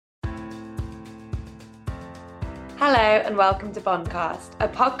Hello and welcome to Bondcast, a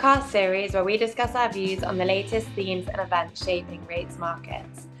podcast series where we discuss our views on the latest themes and events shaping rates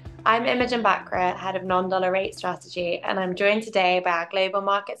markets. I'm Imogen Bakra, head of non-dollar rate strategy, and I'm joined today by our global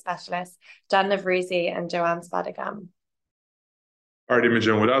market specialists, John Navruzi and Joanne Spadagam. All right,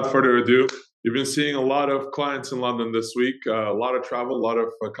 Imogen, without further ado, you've been seeing a lot of clients in London this week, a lot of travel, a lot of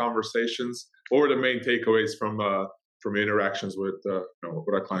conversations. What were the main takeaways from interactions with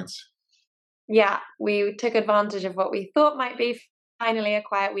our clients? Yeah, we took advantage of what we thought might be finally a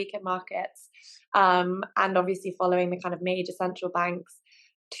quiet week in markets, and obviously following the kind of major central banks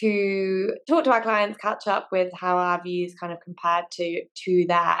to talk to our clients, catch up with how our views kind of compared to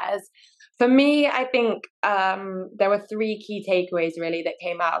theirs. For me, I think there were three key takeaways really that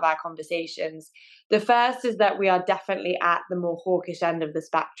came out of our conversations. The first is that we are definitely at the more hawkish end of the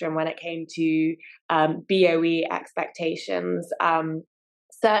spectrum when it came to BOE expectations.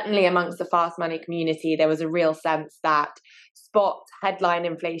 Certainly amongst the fast money community, there was a real sense that spot headline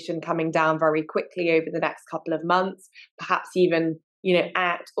inflation coming down very quickly over the next couple of months, perhaps even,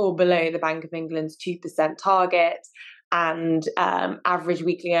 at or below the Bank of England's 2% target, and average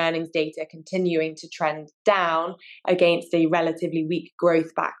weekly earnings data continuing to trend down against a relatively weak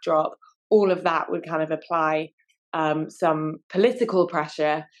growth backdrop. All of that would kind of apply some political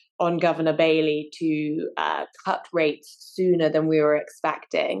pressure on Governor Bailey to cut rates sooner than we were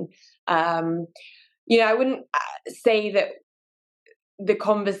expecting. I wouldn't say that the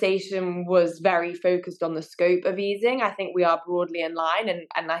conversation was very focused on the scope of easing. I think we are broadly in line,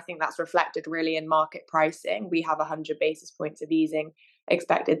 and I think that's reflected really in market pricing. We have 100 basis points of easing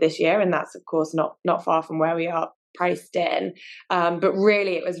expected this year, and that's, of course, not far from where we are priced in. But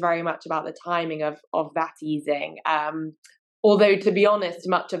really, it was very much about the timing of that easing. Although, to be honest,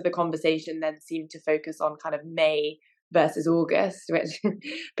 much of the conversation then seemed to focus on kind of May versus August, which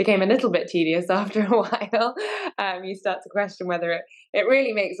became a little bit tedious after a while. You start to question whether it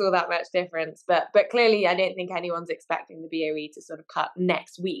really makes all that much difference. But clearly, I don't think anyone's expecting the BOE to sort of cut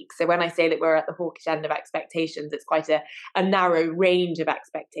next week. So when I say that we're at the hawkish end of expectations, it's quite a narrow range of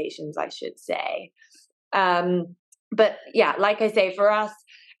expectations, I should say. But yeah, like I say, for us,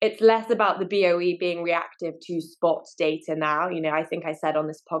 it's less about the BOE being reactive to spot data now. I think I said on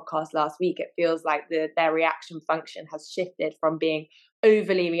this podcast last week, it feels like their reaction function has shifted from being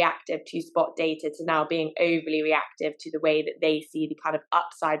overly reactive to spot data to now being overly reactive to the way that they see the kind of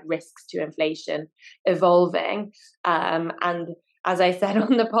upside risks to inflation evolving. And as I said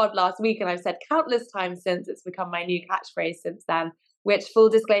on the pod last week, and I've said countless times since, it's become my new catchphrase since then, which, full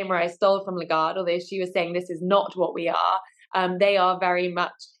disclaimer, I stole from Lagarde, although she was saying this is not what we are. They are very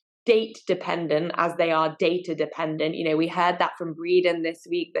much date dependent as they are data dependent. We heard that from Breeden this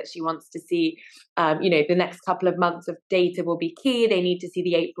week, that she wants to see, the next couple of months of data will be key. They need to see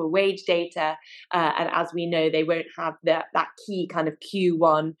the April wage data. And as we know, they won't have that key kind of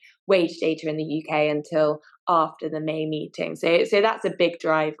Q1 wage data in the UK until after the May meeting. So that's a big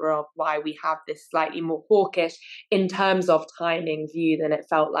driver of why we have this slightly more hawkish in terms of timing view than it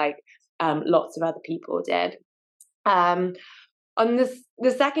felt like lots of other people did. On this,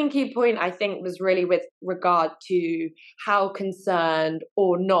 the second key point, I think, was really with regard to how concerned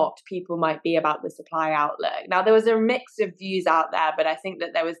or not people might be about the supply outlook. Now, there was a mix of views out there, but I think that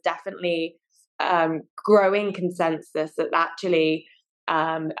there was definitely growing consensus that actually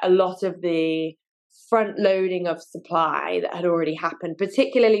a lot of the front loading of supply that had already happened,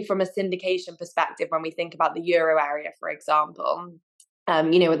 particularly from a syndication perspective, when we think about the euro area, for example,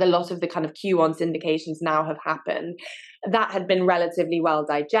 with a lot of the kind of Q1 syndications now have happened, that had been relatively well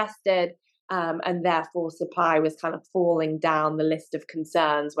digested, and therefore supply was kind of falling down the list of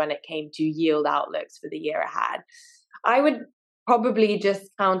concerns when it came to yield outlooks for the year ahead. I would probably just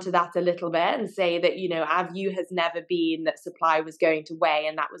counter that a little bit and say that, our view has never been that supply was going to weigh,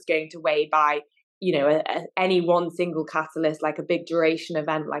 and that was going to weigh by any one single catalyst, like a big duration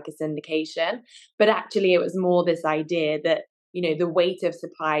event like a syndication. But actually, it was more this idea that the weight of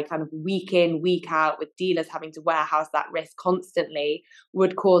supply kind of week in, week out, with dealers having to warehouse that risk constantly,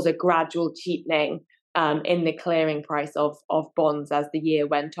 would cause a gradual cheapening in the clearing price of bonds as the year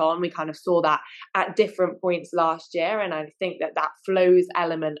went on. We kind of saw that at different points last year, and I think that flows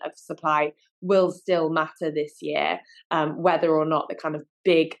element of supply will still matter this year, whether or not the kind of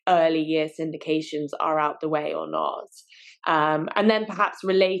big early year syndications are out the way or not. And then perhaps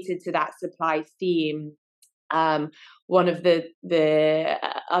related to that supply theme, one of the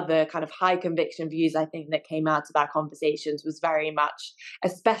other kind of high conviction views I think that came out of our conversations was very much,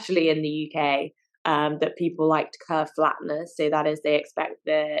 especially in the UK, that people liked curve flatness. So that is, they expect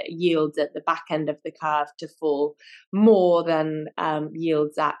the yields at the back end of the curve to fall more than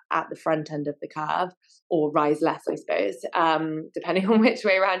yields at the front end of the curve, or rise less, I suppose, depending on which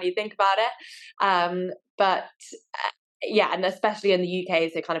way around you think about it. But yeah, and especially in the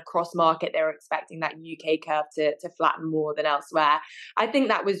UK, so kind of cross market, they were expecting that UK curve to flatten more than elsewhere. I think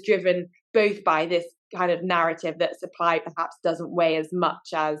that was driven both by this kind of narrative that supply perhaps doesn't weigh as much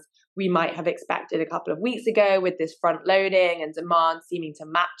as we might have expected a couple of weeks ago, with this front loading and demand seeming to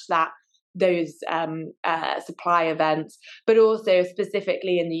match those supply events, but also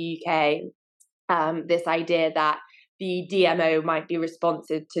specifically in the UK, this idea that the DMO might be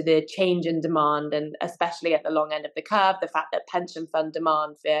responsive to the change in demand, and especially at the long end of the curve, the fact that pension fund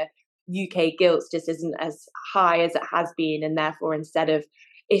demand for UK gilts just isn't as high as it has been, and therefore instead of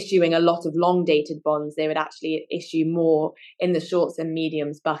issuing a lot of long dated bonds, they would actually issue more in the shorts and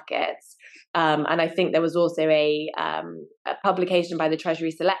mediums buckets. And I think there was also a publication by the Treasury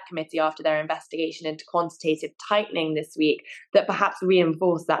Select Committee after their investigation into quantitative tightening this week that perhaps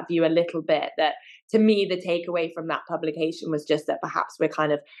reinforced that view a little bit. That, to me, the takeaway from that publication was just that perhaps we're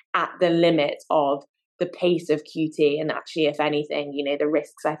kind of at the limit of the pace of QT, and actually, if anything, the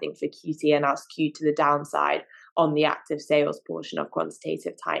risks, I think, for QT are now skewed to the downside on the active sales portion of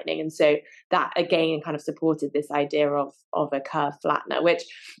quantitative tightening. And so that again kind of supported this idea of a curve flattener, which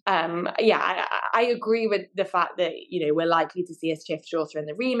I agree with the fact that we're likely to see a shift shorter in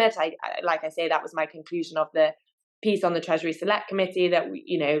the remit. I like I say, that was my conclusion of the piece on the Treasury Select Committee, that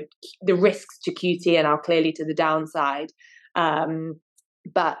the risks to QT are now clearly to the downside.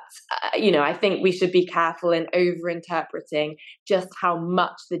 But I think we should be careful in over-interpreting just how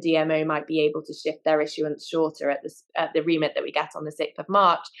much the DMO might be able to shift their issuance shorter at the remit that we get on the 6th of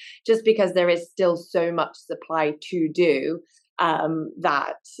March, just because there is still so much supply to do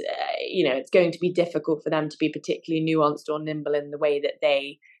that it's going to be difficult for them to be particularly nuanced or nimble in the way that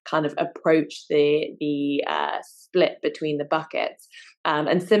they kind of approach the split between the buckets.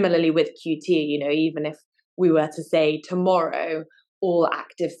 And similarly with QT, even if we were to say tomorrow all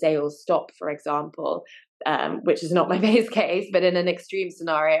active sales stop, for example, which is not my base case, but in an extreme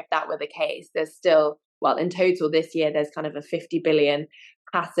scenario, if that were the case, there's still, in total this year, there's kind of a 50 billion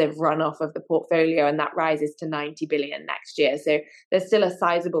passive runoff of the portfolio, and that rises to 90 billion next year. So there's still a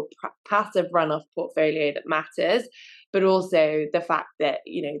sizable passive runoff portfolio that matters, but also the fact that,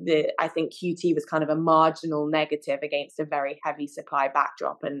 I think QT was kind of a marginal negative against a very heavy supply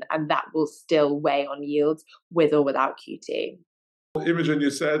backdrop, and that will still weigh on yields with or without QT. Imogen, you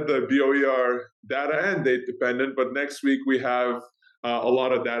said the BOE are data and date dependent, but next week we have a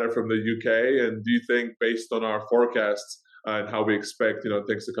lot of data from the UK. And do you think, based on our forecasts and how we expect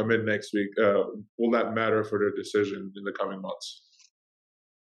things to come in next week, will that matter for their decision in the coming months?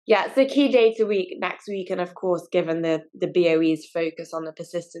 Yeah, so key data week next week, and of course, given the BOE's focus on the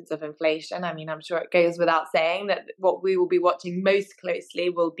persistence of inflation, I mean, I'm sure it goes without saying that what we will be watching most closely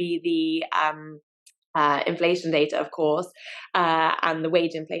will be the inflation data, of course, and the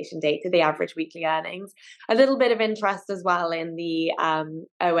wage inflation data, the average weekly earnings. A little bit of interest as well in the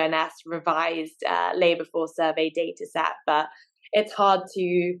ONS revised labour force survey data set, but it's hard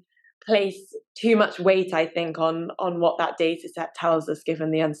to place too much weight, I think, on what that data set tells us,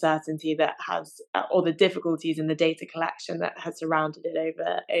 given the uncertainty that has, or the difficulties in the data collection that has surrounded it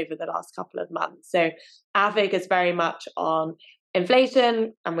over the last couple of months. So our focus very much on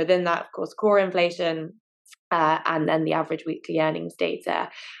inflation, and within that, of course, core inflation, and then the average weekly earnings data.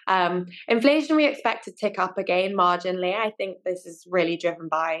 Inflation we expect to tick up again marginally. I think this is really driven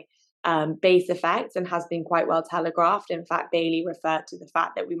by base effects and has been quite well telegraphed. In fact, Bailey referred to the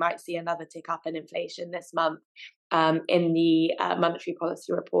fact that we might see another tick up in inflation this month in the monetary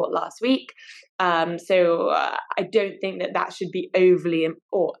policy report last week. So I don't think that should be overly,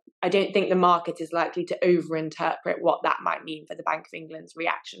 or I don't think the market is likely to overinterpret what that might mean for the Bank of England's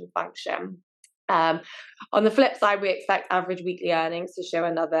reaction function. On the flip side, we expect average weekly earnings to show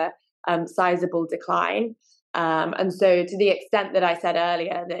another sizable decline. And so to the extent that I said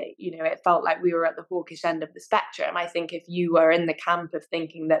earlier that, it felt like we were at the hawkish end of the spectrum, I think if you were in the camp of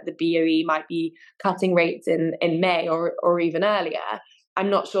thinking that the BOE might be cutting rates in May or even earlier, I'm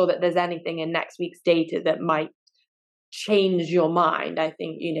not sure that there's anything in next week's data that might change your mind. I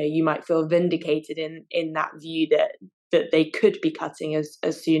think, you might feel vindicated in that view that they could be cutting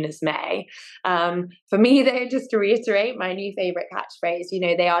as soon as May. For me, though, just to reiterate my new favorite catchphrase,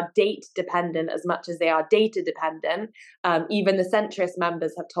 they are date dependent as much as they are data dependent. Even the centrist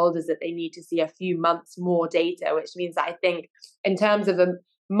members have told us that they need to see a few months more data, which means that I think in terms of a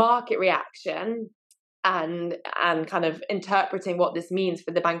market reaction, and kind of interpreting what this means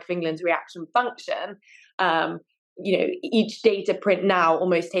for the Bank of England's reaction function, each data print now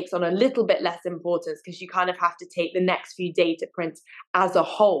almost takes on a little bit less importance, because you kind of have to take the next few data prints as a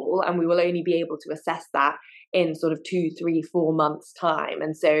whole, and we will only be able to assess that in sort of 2, 3, 4 months time.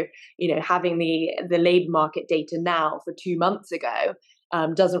 And so, having the labour market data now for 2 months ago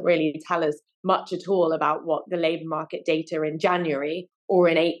doesn't really tell us much at all about what the labour market data in January or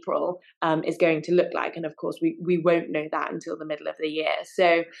in April is going to look like. And of course, we won't know that until the middle of the year.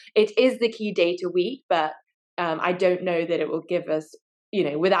 So it is the key data week, but I don't know that it will give us,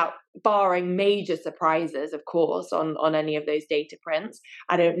 without barring major surprises, of course, on any of those data prints,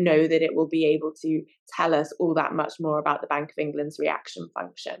 I don't know that it will be able to tell us all that much more about the Bank of England's reaction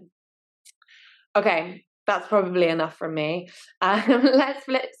function. Okay, that's probably enough from me. Let's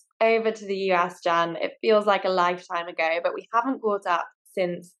flip over to the US, Jan. It feels like a lifetime ago, but we haven't caught up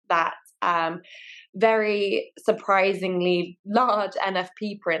since that very surprisingly large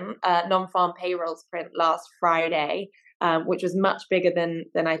NFP print, non-farm payrolls print last Friday, which was much bigger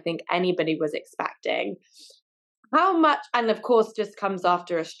than I think anybody was expecting. How much, and of course just comes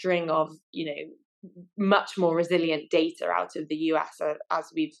after a string of, much more resilient data out of the US, as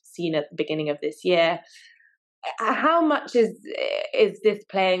we've seen at the beginning of this year. How much is this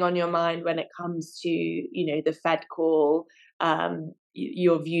playing on your mind when it comes to, the Fed call,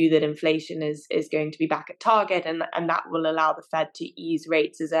 your view that inflation is going to be back at target, and that will allow the Fed to ease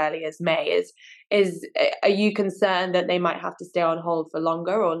rates as early as May? Are you concerned that they might have to stay on hold for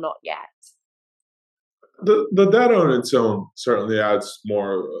longer, or not yet? The data on its own certainly adds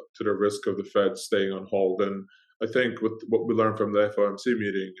more to the risk of the Fed staying on hold. And I think with what we learned from the FOMC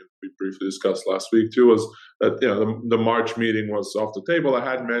meeting, and we briefly discussed last week too, was that the March meeting was off the table. I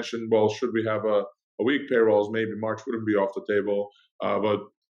had mentioned, well, should we have a week payrolls, maybe March wouldn't be off the table, but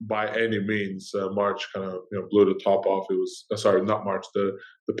by any means, March kind of blew the top off. It was not March. The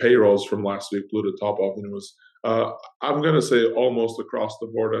payrolls from last week blew the top off, and it was I'm going to say almost across the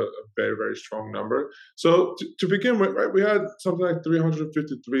board a very, very strong number. So to begin with, right, we had something like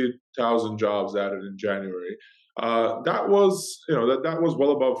 353,000 jobs added in January. That was that was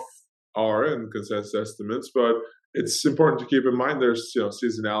well above our and consensus estimates, but it's important to keep in mind there's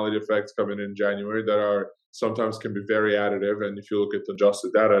seasonality effects coming in January that are sometimes can be very additive. And if you look at the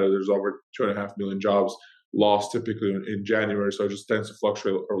adjusted data, there's over 2.5 million jobs lost typically in January. So it just tends to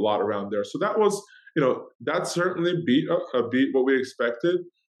fluctuate a lot around there. So that was, that certainly beat what we expected,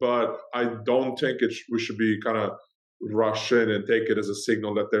 but I don't think we should be kind of rush in and take it as a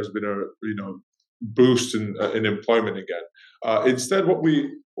signal that there's been a, boost in employment again. Instead, what we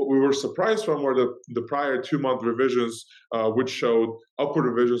were surprised from were the prior 2-month revisions, which showed upward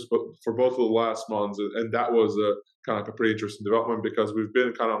revisions for both of the last months, and that was kind of like a pretty interesting development, because we've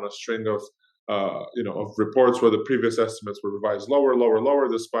been kind of on a string of of reports where the previous estimates were revised lower,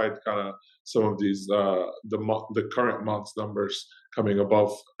 despite kind of some of these the current month's numbers coming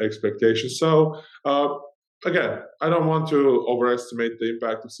above expectations. So again, I don't want to overestimate the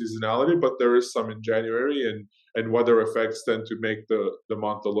impact of seasonality, but there is some in January, and weather effects tend to make the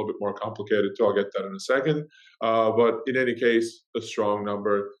month a little bit more complicated too. I'll get that in a second. But in any case, a strong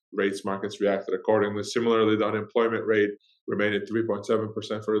number. Rates markets reacted accordingly. Similarly, the unemployment rate remained at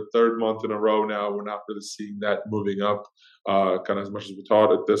 3.7% for the third month in a row now. We're not really seeing that moving up kind of as much as we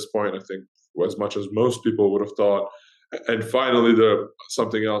thought at this point. I think as much as most people would have thought. And finally,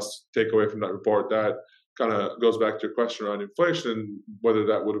 something else to take away from that report that kind of goes back to your question around inflation and whether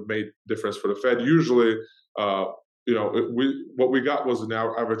that would have made a difference for the Fed. Usually, what we got was an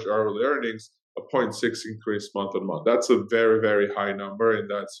average hourly earnings, a 0.6 increase month on month. That's a very, very high number, and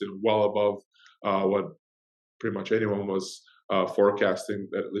that's well above what pretty much anyone was forecasting,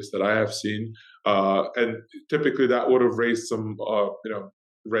 at least that I have seen. And typically, that would have raised some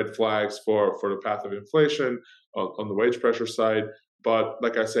red flags for the path of inflation on the wage pressure side. But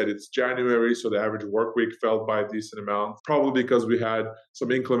like I said, it's January, so the average work week fell by a decent amount, probably because we had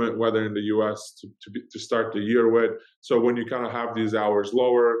some inclement weather in the U.S. to start the year with. So when you kind of have these hours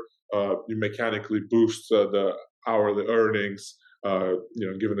lower, you mechanically boost the hourly earnings,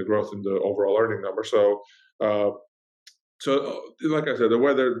 given the growth in the overall earning number. So like I said, the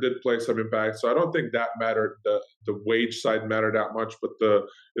weather did play some impact. So I don't think that mattered. The wage side mattered that much, but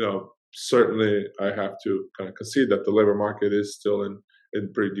certainly I have to kind of concede that the labor market is still in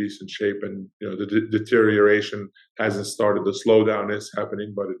pretty decent shape, and the deterioration hasn't started. The slowdown is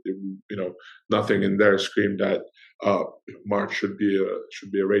happening, but nothing in there screamed that March should be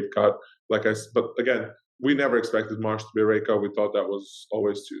a rate cut. But again, we never expected March to be a rate cut. We thought that was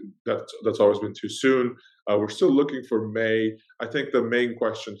always that's always been too soon. We're still looking for May. I think the main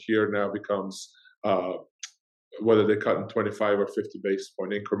question here now becomes whether they cut in 25 or 50 basis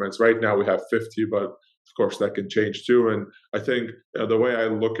point increments. Right now we have 50, but of course that can change too. And I think the way I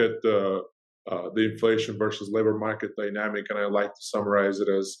look at the inflation versus labor market dynamic, and I like to summarize it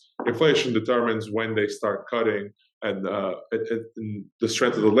as inflation determines when they start cutting, and the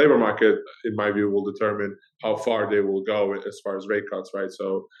strength of the labor market, in my view, will determine how far they will go as far as rate cuts, right?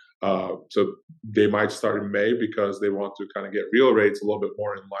 So they might start in May because they want to kind of get real rates a little bit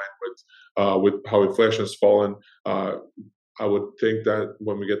more in line with how inflation has fallen. I would think that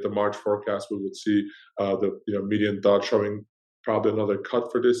when we get the March forecast, we would see the median dot showing probably another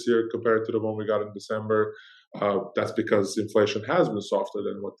cut for this year compared to the one we got in December. That's because inflation has been softer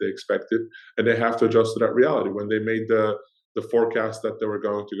than what they expected, and they have to adjust to that reality. When they made the forecast that they were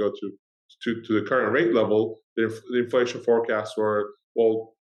going to go to the current rate level, the inflation forecasts were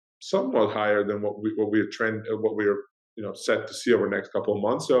somewhat higher than what we're set to see over the next couple of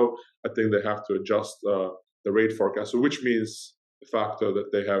months. So I think they have to adjust the rate forecast, which means de facto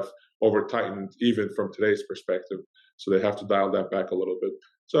that they have over tightened even from today's perspective. So they have to dial that back a little bit.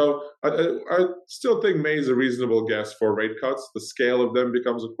 So I still think May is a reasonable guess for rate cuts. The scale of them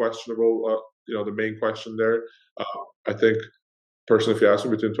becomes a questionable, the main question there. I think, personally, if you ask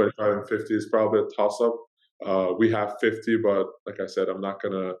me, between 25 and 50 is probably a toss-up. We have 50, but like I said, I'm not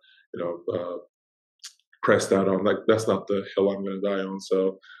going to, press that on. Like, that's not the hill I'm going to die on.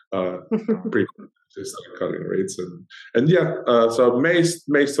 So pretty just like cutting rates. So May's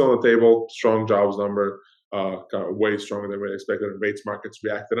still on the table. Strong jobs number. Kind of way stronger than we expected, and rates markets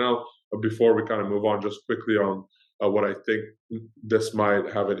reacted. Now, before we kind of move on, just quickly on what I think this might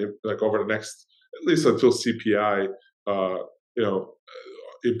have over the next, at least until CPI,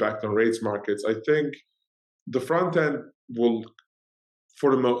 impact on rates markets. I think the front end will,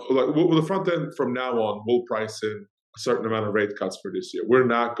 the front end from now on will price in a certain amount of rate cuts for this year. We're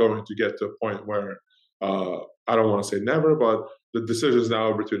not going to get to a point where I don't want to say never, but the decisions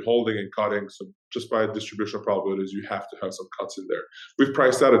now are between holding and cutting. So just by distribution of probabilities, you have to have some cuts in there. We've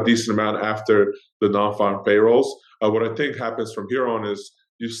priced out a decent amount after the non-farm payrolls. What I think happens from here on is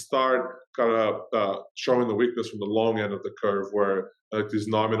you start kind of showing the weakness from the long end of the curve, where these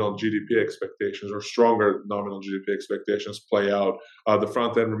nominal GDP expectations or stronger nominal GDP expectations play out. The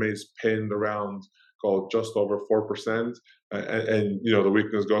front end remains pinned around called just over 4%. And the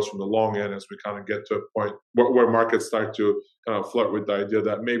weakness goes from the long end as we kind of get to a point where markets start to kind of flirt with the idea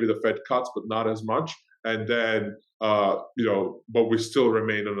that maybe the Fed cuts, but not as much. And then, but we still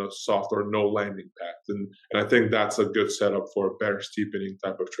remain on a soft or no landing path. And I think that's a good setup for bear steepening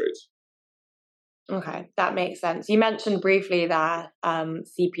type of trades. Okay, that makes sense. You mentioned briefly that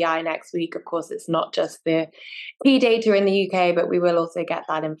CPI next week. Of course, it's not just the key data in the UK, but we will also get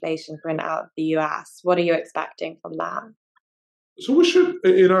that inflation print out of the US. What are you expecting from that? So we should,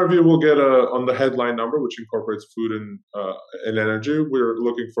 in our view, we'll get on the headline number, which incorporates food and energy. We're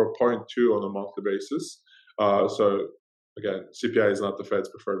looking for a 0.2 on a monthly basis. So again, CPI is not the Fed's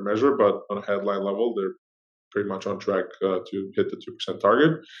preferred measure, but on a headline level, they're pretty much on track to hit the 2%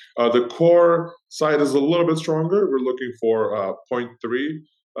 target. The core side is a little bit stronger. We're looking for 0.3,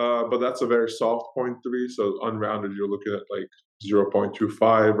 but that's a very soft 0.3. So unrounded, you're looking at like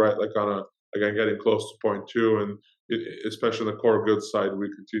 0.25, right? Like again, getting close to 0.2. And especially on the core goods side, we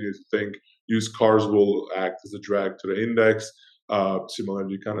continue to think used cars will act as a drag to the index.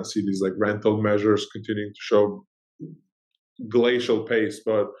 Similarly, you kind of see these like rental measures continuing to show glacial pace,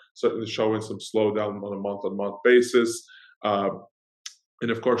 but certainly showing some slowdown on a month-on-month basis. And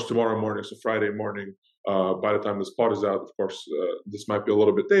of course, tomorrow morning, so Friday morning, by the time this pod is out, of course, this might be a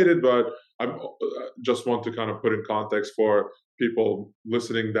little bit dated, but I just want to kind of put in context for people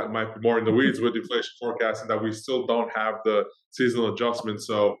listening that might be more in the weeds with inflation forecasting, that we still don't have the seasonal adjustments.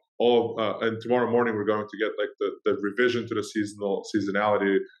 So and tomorrow morning, we're going to get like the revision to the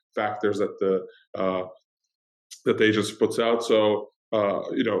seasonality factors that the agency puts out. So,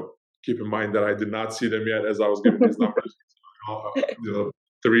 keep in mind that I did not see them yet as I was giving these numbers.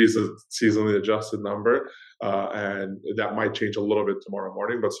 3 is a seasonally adjusted number, and that might change a little bit tomorrow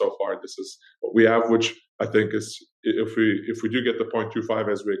morning. But so far, this is what we have, which I think is, if we do get the 0.25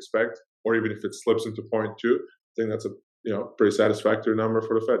 as we expect, or even if it slips into 0.2, I think that's a pretty satisfactory number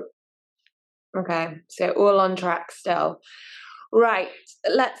for the Fed. Okay, so all on track still. Right,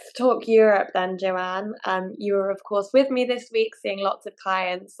 let's talk Europe then, Joanne. You were, of course, with me this week, seeing lots of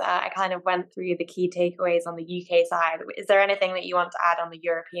clients. I kind of went through the key takeaways on the UK side. Is there anything that you want to add on the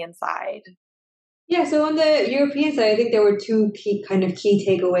European side? Yeah, so on the European side, I think there were 2 key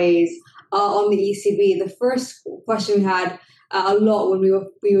takeaways on the ECB. The first question we had a lot when we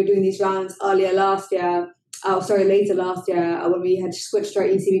were doing these rounds later last year, when we had switched our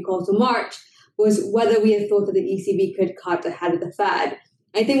ECB call to March, was whether we had thought that the ECB could cut ahead of the Fed.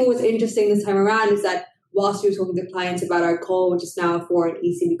 I think what was interesting this time around is that whilst we were talking to clients about our call, which is now for an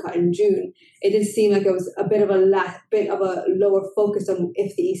ECB cut in June, it did seem like it was a bit of a lower focus on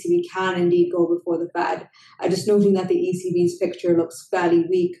if the ECB can indeed go before the Fed. Just noting that the ECB's picture looks fairly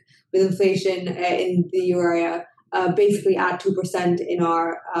weak, with inflation in the euro area basically at 2% in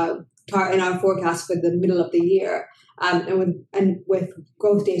our forecast for the middle of the year, and with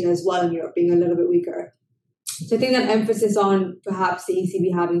growth data as well in Europe being a little bit weaker. So I think that emphasis on perhaps the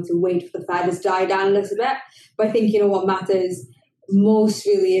ECB having to wait for the Fed has died down a little bit. But I think, what matters most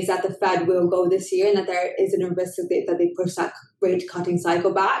really is that the Fed will go this year and that there is a risk that they push that rate cutting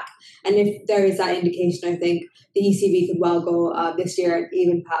cycle back. And if there is that indication, I think the ECB could well go this year,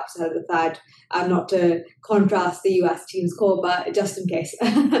 even perhaps ahead of the Fed, not to contrast the US team's call, but just in case.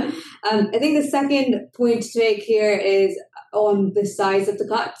 I think the second point to make here is on the size of the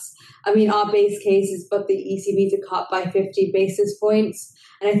cuts. I mean, our base case is for the ECB to cut by 50 basis points.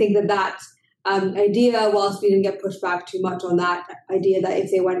 And I think that idea, whilst we didn't get pushed back too much on that idea that if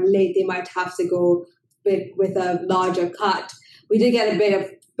they went late, they might have to go with a larger cut, we did get a bit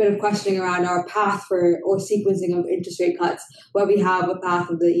of questioning around our path or sequencing of interest rate cuts, where we have a path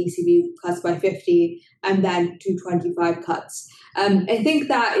of the ECB cuts by 50 and then 225 cuts. I think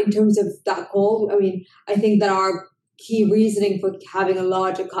that in terms of that call, I think that our key reasoning for having a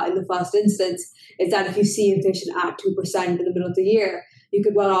larger cut in the first instance is that if you see inflation at 2% in the middle of the year, you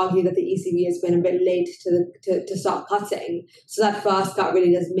could well argue that the ECB has been a bit late to start cutting. So that first cut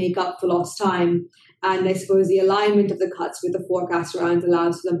really does make up for lost time. And I suppose the alignment of the cuts with the forecast rounds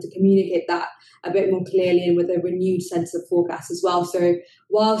allows them to communicate that a bit more clearly and with a renewed sense of forecast as well. So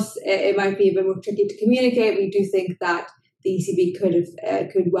whilst it might be a bit more tricky to communicate, we do think that the ECB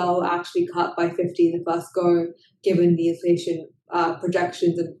could well actually cut by 50 in the first go, given the inflation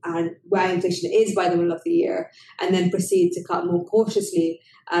projections and where inflation is by the middle of the year, and then proceed to cut more cautiously,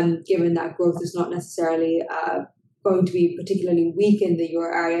 given that growth is not necessarily going to be particularly weak in the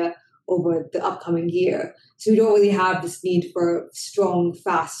euro area over the upcoming year. So we don't really have this need for strong,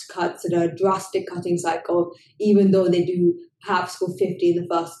 fast cuts and a drastic cutting cycle, even though they do perhaps go 50 in the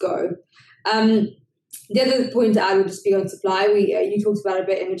first go. The other point to add would just be on supply. You talked about it a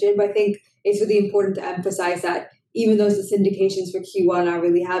bit, Imogen, but I think it's really important to emphasize that even though the syndications for Q1 are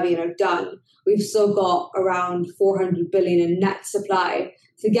really heavy and are done, we've still got around 400 billion in net supply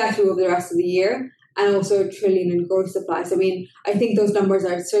to get through over the rest of the year, and also $1 trillion in gross supply. So, I think those numbers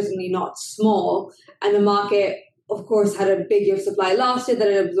are certainly not small, and the market, of course, had a big year of supply last year that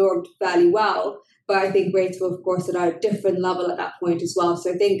it absorbed fairly well. But I think rates were, of course, at a different level at that point as well.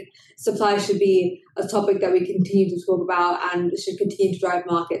 So I think supply should be a topic that we continue to talk about and should continue to drive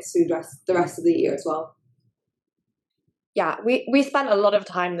markets through the rest of the year as well. Yeah, we spent a lot of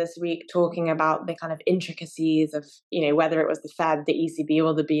time this week talking about the kind of intricacies of, whether it was the Fed, the ECB,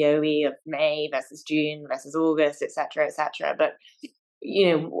 or the BOE of May versus June versus August, et cetera, et cetera. But,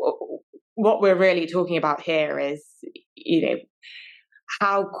 what we're really talking about here is,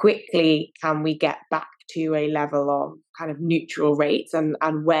 how quickly can we get back to a level of kind of neutral rates, and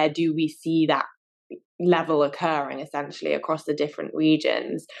where do we see that level occurring essentially across the different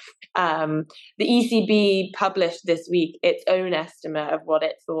regions? The ECB published this week its own estimate of what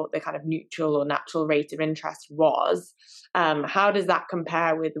it thought the kind of neutral or natural rate of interest was. How does that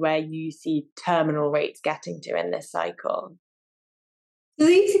compare with where you see terminal rates getting to in this cycle? So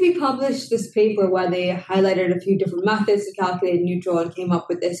the ECB published this paper where they highlighted a few different methods to calculate neutral and came up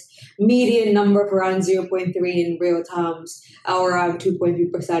with this median number of around 0.3 in real terms, or around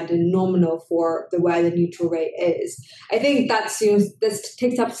 2.3% in nominal for where the neutral rate is. I think that's that's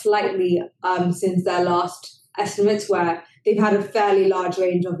ticked up slightly since their last estimates, where they've had a fairly large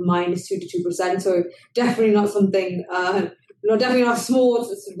range of -2 to 2%. So definitely not something. Definitely not a small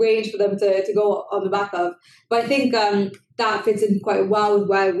range for them to go on the back of. But I think that fits in quite well with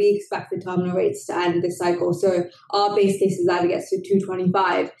where we expect the terminal rates to end this cycle. So our base case is that it gets to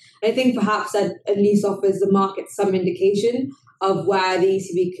 225. And I think perhaps that at least offers the market some indication of where the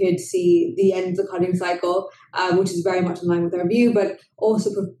ECB could see the end of the cutting cycle, which is very much in line with our view, but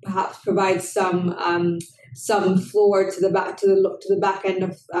also perhaps provides some floor to the back end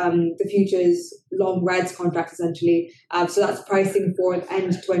of the futures long reds contract essentially. So that's pricing for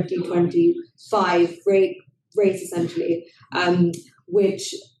end 2025 rates essentially,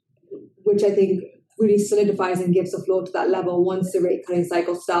 which I think really solidifies and gives a floor to that level once the rate cutting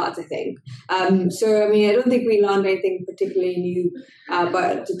cycle starts, I think. So I don't think we learned anything particularly new,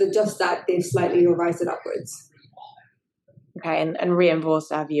 but just that they've slightly revised it upwards. Okay, and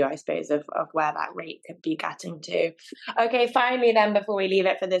reinforced our view, I suppose, of where that rate could be getting to. Okay, finally then, before we leave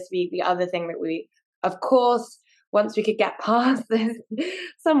it for this week, the other thing that we, of course, once we could get past this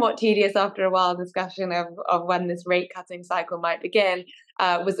somewhat tedious after a while discussion of when this rate cutting cycle might begin,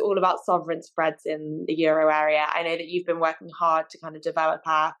 was all about sovereign spreads in the euro area. I know that you've been working hard to kind of develop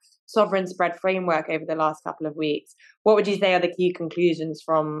our sovereign spread framework over the last couple of weeks. What would you say are the key conclusions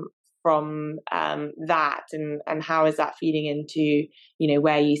from that, and how is that feeding into,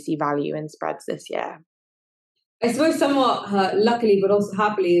 where you see value in spreads this year? I suppose somewhat luckily, but also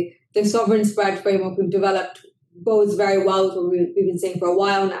happily, the sovereign spread framework we've developed bodes very well with what we've been saying for a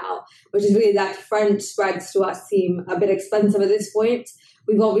while now, which is really that French spreads to us seem a bit expensive at this point.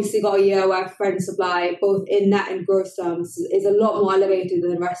 We've obviously got a year where French supply, both in net and gross terms, is a lot more elevated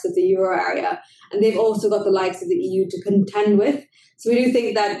than the rest of the euro area. And they've also got the likes of the EU to contend with. So we do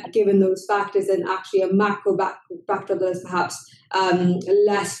think that given those factors and actually a macro backdrop that is perhaps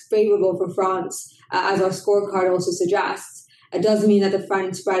less favourable for France, as our scorecard also suggests, it does mean that the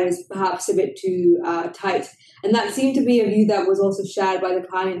French spread is perhaps a bit too tight. And that seemed to be a view that was also shared by the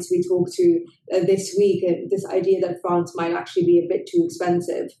clients we talked to this week, this idea that France might actually be a bit too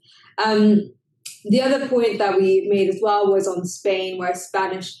expensive. The other point that we made as well was on Spain, where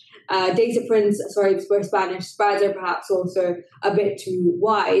Spanish where Spanish spreads are perhaps also a bit too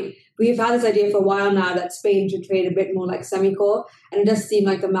wide. We've had this idea for a while now that Spain should trade a bit more like semi-core, and it does seem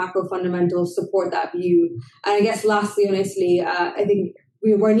like the macro fundamentals support that view. And I guess lastly, honestly, I think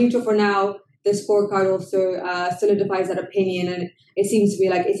we're neutral for now. The scorecard also solidifies that opinion, and it seems to be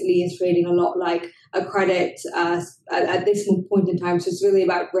like Italy is trading a lot like a credit at this point in time. So it's really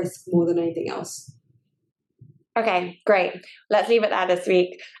about risk more than anything else. Okay, great. Let's leave it there this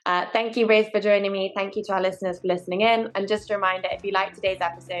week. Thank you both for joining me. Thank you to our listeners for listening in. And just a reminder, if you liked today's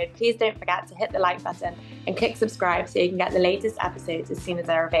episode, please don't forget to hit the like button and click subscribe so you can get the latest episodes as soon as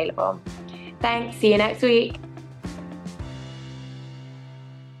they're available. Thanks. See you next week.